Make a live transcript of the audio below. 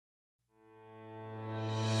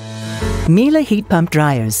Miele heat pump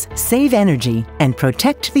dryers save energy and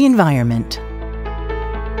protect the environment.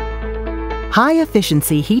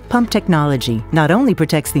 High-efficiency heat pump technology not only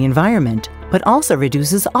protects the environment, but also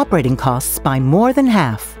reduces operating costs by more than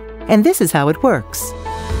half. And this is how it works.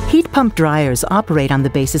 Heat pump dryers operate on the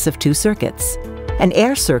basis of two circuits: an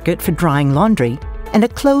air circuit for drying laundry and a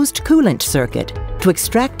closed coolant circuit to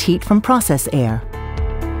extract heat from process air.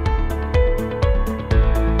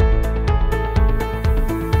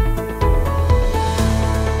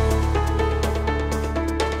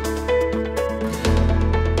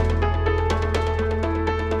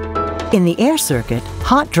 In the air circuit,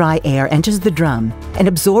 hot, dry air enters the drum and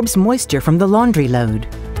absorbs moisture from the laundry load.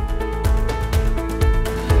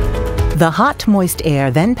 The hot, moist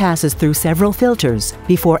air then passes through several filters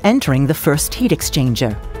before entering the first heat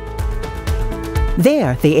exchanger.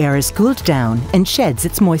 There, the air is cooled down and sheds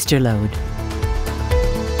its moisture load.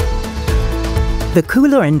 The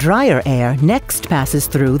cooler and drier air next passes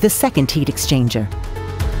through the second heat exchanger.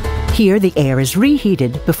 Here, the air is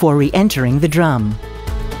reheated before re-entering the drum.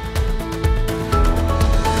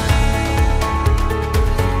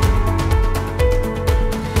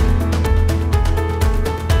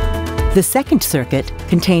 The second circuit,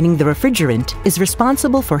 containing the refrigerant, is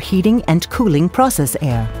responsible for heating and cooling process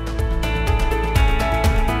air.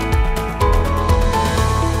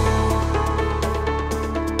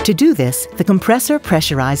 To do this, the compressor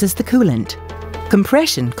pressurizes the coolant.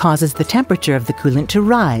 Compression causes the temperature of the coolant to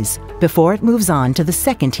rise before it moves on to the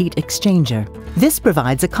second heat exchanger. This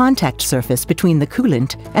provides a contact surface between the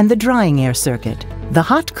coolant and the drying air circuit. The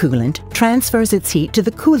hot coolant transfers its heat to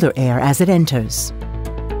the cooler air as it enters.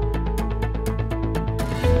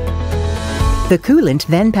 The coolant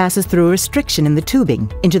then passes through a restriction in the tubing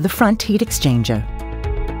into the front heat exchanger.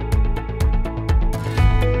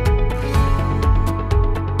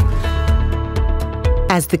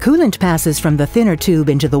 As the coolant passes from the thinner tube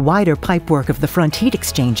into the wider pipework of the front heat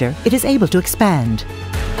exchanger, it is able to expand.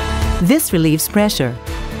 This relieves pressure,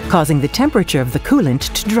 causing the temperature of the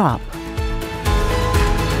coolant to drop.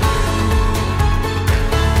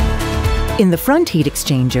 In the front heat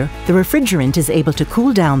exchanger, the refrigerant is able to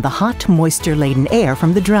cool down the hot, moisture-laden air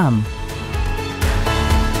from the drum.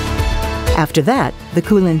 After that, the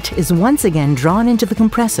coolant is once again drawn into the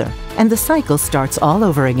compressor, and the cycle starts all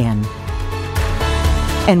over again.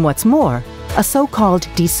 And what's more, a so-called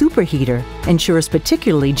desuperheater ensures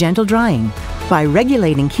particularly gentle drying by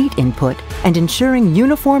regulating heat input and ensuring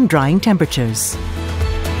uniform drying temperatures.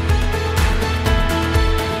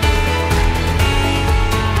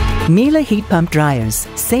 Miele heat pump dryers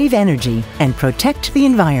save energy and protect the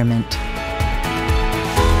environment.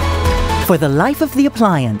 For the life of the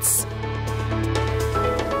appliance.